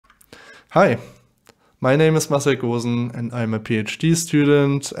Hi, my name is Marcel Gosen and I'm a PhD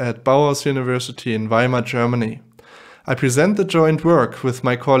student at Bauhaus University in Weimar, Germany. I present the joint work with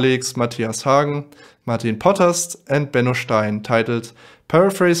my colleagues Matthias Hagen, Martin Potterst and Benno Stein titled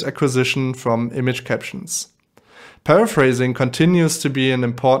Paraphrase Acquisition from Image Captions. Paraphrasing continues to be an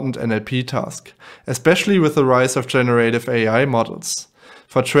important NLP task, especially with the rise of generative AI models.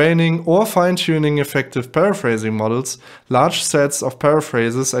 For training or fine-tuning effective paraphrasing models, large sets of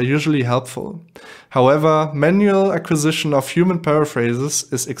paraphrases are usually helpful. However, manual acquisition of human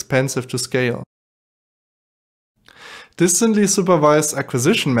paraphrases is expensive to scale. Distantly supervised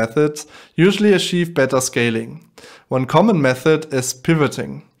acquisition methods usually achieve better scaling. One common method is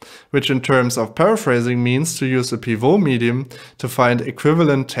pivoting, which in terms of paraphrasing means to use a pivot medium to find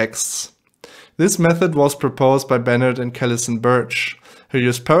equivalent texts. This method was proposed by Bennett and Callison Birch, who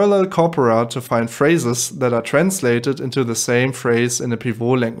use parallel corpora to find phrases that are translated into the same phrase in a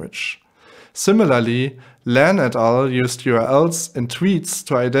pivot language. Similarly, Lan et al. Used URLs in tweets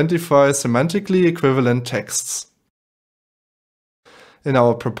to identify semantically equivalent texts. In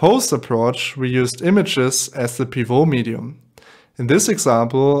our proposed approach, we used images as the pivot medium. In this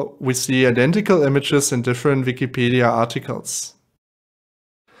example, we see identical images in different Wikipedia articles.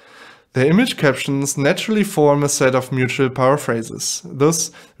 The image captions naturally form a set of mutual paraphrases. Thus,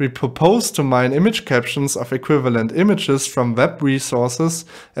 we propose to mine image captions of equivalent images from web resources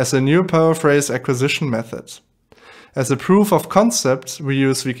as a new paraphrase acquisition method. As a proof of concept, we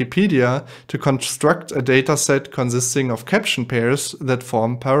use Wikipedia to construct a dataset consisting of caption pairs that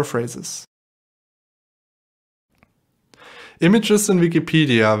form paraphrases. Images in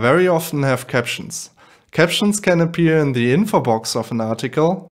Wikipedia very often have captions. Captions can appear in the info box of an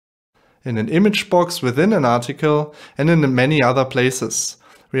article, in an image box within an article, and in many other places.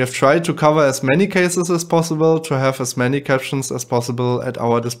 We have tried to cover as many cases as possible to have as many captions as possible at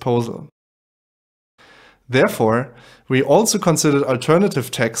our disposal. Therefore, we also considered alternative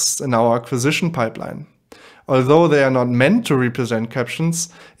texts in our acquisition pipeline. Although they are not meant to represent captions,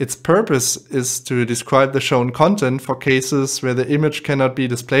 its purpose is to describe the shown content for cases where the image cannot be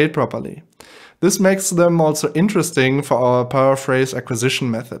displayed properly. This makes them also interesting for our paraphrase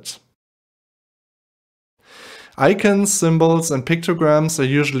acquisition method. Icons, symbols, and pictograms are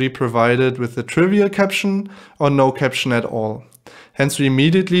usually provided with a trivial caption or no caption at all. Hence, we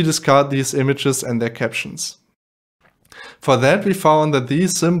immediately discard these images and their captions. For that, we found that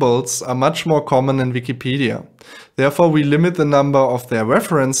these symbols are much more common in Wikipedia. Therefore, we limit the number of their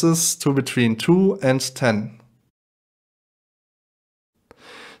references to between 2 and 10.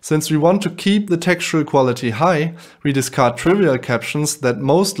 Since we want to keep the textual quality high, we discard trivial captions that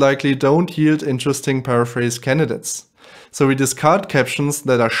most likely don't yield interesting paraphrase candidates. So we discard captions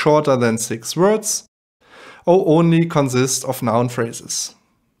that are shorter than 6 words or only consist of noun phrases.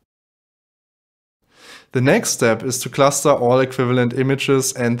 The next step is to cluster all equivalent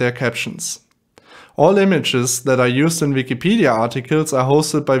images and their captions. All images that are used in Wikipedia articles are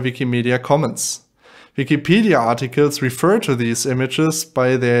hosted by Wikimedia Commons. Wikipedia articles refer to these images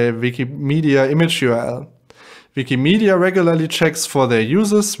by their Wikimedia image URL. Wikimedia regularly checks for their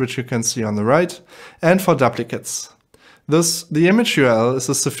uses, which you can see on the right, and for duplicates. Thus, the image URL is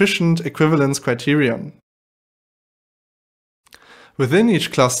a sufficient equivalence criterion. Within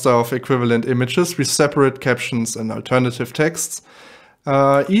each cluster of equivalent images, we separate captions and alternative texts.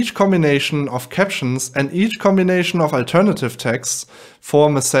 Each combination of captions and each combination of alternative texts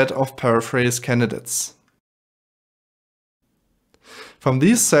form a set of paraphrase candidates. From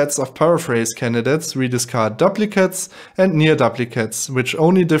these sets of paraphrase candidates, we discard duplicates and near duplicates, which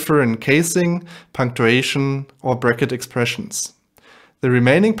only differ in casing, punctuation, or bracket expressions. The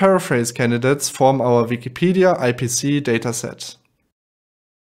remaining paraphrase candidates form our Wikipedia IPC dataset.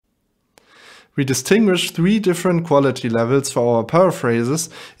 We distinguish 3 different quality levels for our paraphrases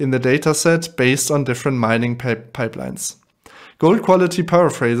in the dataset based on different mining pipelines. Gold quality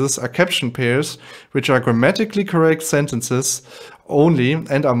paraphrases are caption pairs, which are grammatically correct sentences only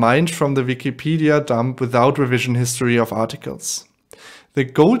and are mined from the Wikipedia dump without revision history of articles. The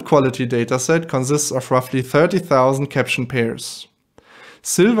gold quality dataset consists of roughly 30,000 caption pairs.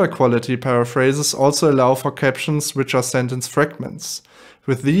 Silver quality paraphrases also allow for captions which are sentence fragments.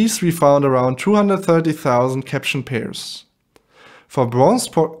 With these, we found around 230,000 caption pairs. For bronze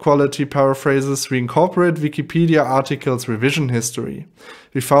quality paraphrases, we incorporate Wikipedia articles' revision history.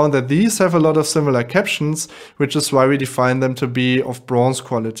 We found that these have a lot of similar captions, which is why we define them to be of bronze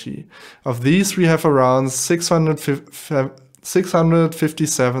quality. Of these, we have around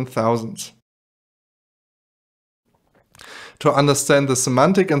 657,000. To understand the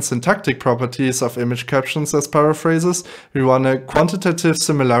semantic and syntactic properties of image captions as paraphrases, we run a quantitative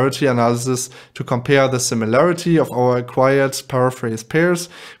similarity analysis to compare the similarity of our acquired paraphrase pairs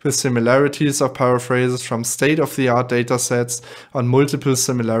with similarities of paraphrases from state-of-the-art datasets on multiple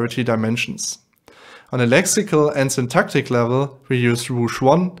similarity dimensions. On a lexical and syntactic level, we use Rouge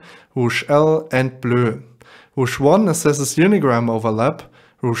 1, Rouge L, and Bleu. Rouge 1 assesses unigram overlap.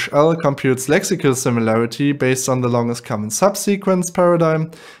 Rouge L computes lexical similarity based on the longest common subsequence paradigm,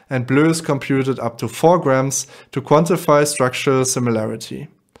 and Bleu is computed up to 4 grams to quantify structural similarity.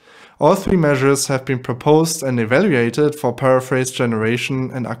 All three measures have been proposed and evaluated for paraphrase generation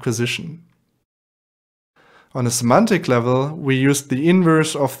and acquisition. On a semantic level, we used the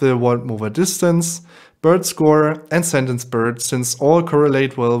inverse of the world-mover distance, BERT score, and sentence BERT, since all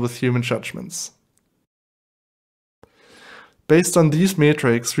correlate well with human judgments. Based on these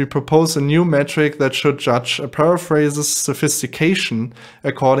metrics, we propose a new metric that should judge a paraphrase's sophistication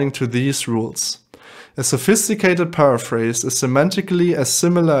according to these rules. A sophisticated paraphrase is semantically as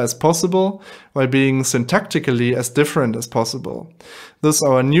similar as possible, while being syntactically as different as possible. Thus,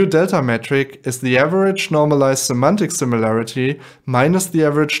 our new delta metric is the average normalized semantic similarity minus the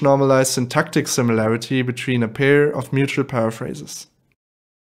average normalized syntactic similarity between a pair of mutual paraphrases.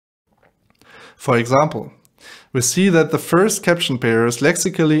 For example, we see that the first caption pair is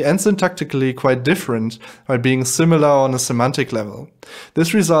lexically and syntactically quite different while being similar on a semantic level.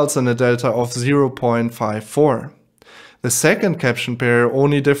 This results in a delta of 0.54. The second caption pair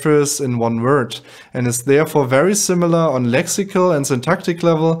only differs in one word and is therefore very similar on lexical and syntactic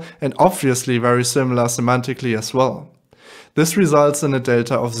level and obviously very similar semantically as well. This results in a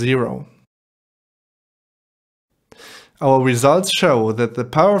delta of 0. Our results show that the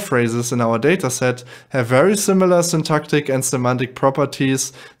paraphrases in our dataset have very similar syntactic and semantic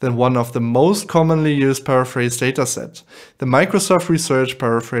properties than one of the most commonly used paraphrase dataset, the Microsoft Research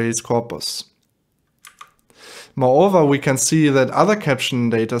Paraphrase corpus. Moreover, we can see that other caption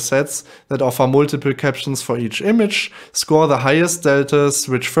datasets that offer multiple captions for each image score the highest deltas,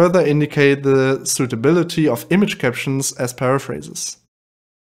 which further indicate the suitability of image captions as paraphrases.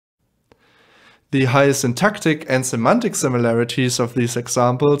 The high syntactic and semantic similarities of these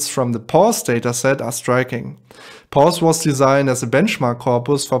examples from the Pause dataset are striking. Pause was designed as a benchmark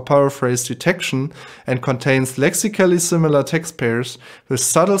corpus for paraphrase detection and contains lexically similar text pairs with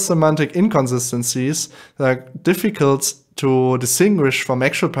subtle semantic inconsistencies that are difficult to distinguish from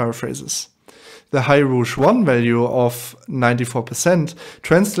actual paraphrases. The high Rouge 1 value of 94%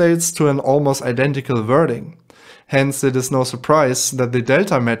 translates to an almost identical wording. Hence, it is no surprise that the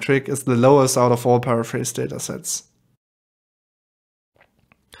delta metric is the lowest out of all paraphrase datasets.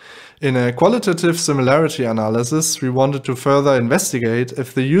 In a qualitative similarity analysis, we wanted to further investigate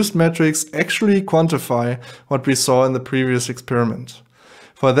if the used metrics actually quantify what we saw in the previous experiment.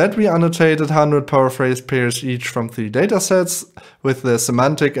 For that, we annotated 100 paraphrase pairs each from 3 datasets with the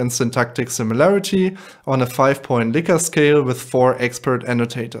semantic and syntactic similarity on a 5-point Likert scale with 4 expert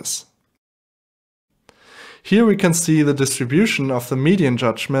annotators. Here we can see the distribution of the median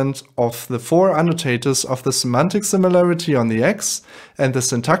judgment of the 4 annotators of the semantic similarity on the x and the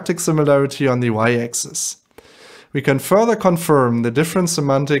syntactic similarity on the y-axis. We can further confirm the different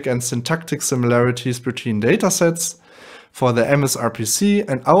semantic and syntactic similarities between datasets. For the MSRPC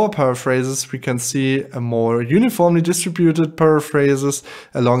and our paraphrases, we can see a more uniformly distributed paraphrases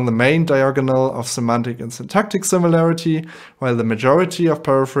along the main diagonal of semantic and syntactic similarity, while the majority of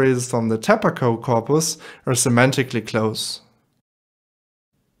paraphrases from the TAPACO corpus are semantically close.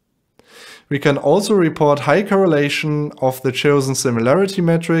 We can also report high correlation of the chosen similarity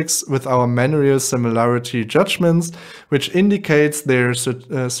metrics with our manual similarity judgments, which indicates their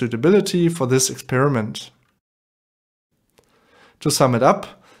suitability for this experiment. To sum it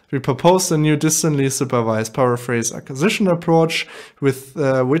up, we proposed a new distantly supervised paraphrase acquisition approach with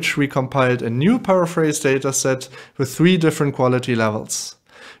which we compiled a new paraphrase dataset with 3 different quality levels.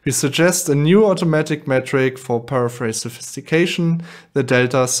 We suggest a new automatic metric for paraphrase sophistication, the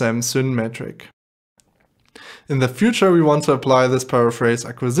delta SAM-SYN metric. In the future, we want to apply this paraphrase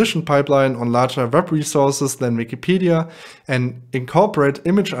acquisition pipeline on larger web resources than Wikipedia and incorporate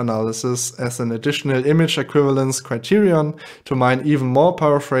image analysis as an additional image equivalence criterion to mine even more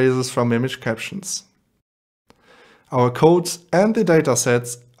paraphrases from image captions. Our codes and the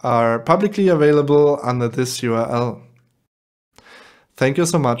datasets are publicly available under this URL. Thank you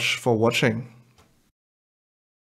so much for watching.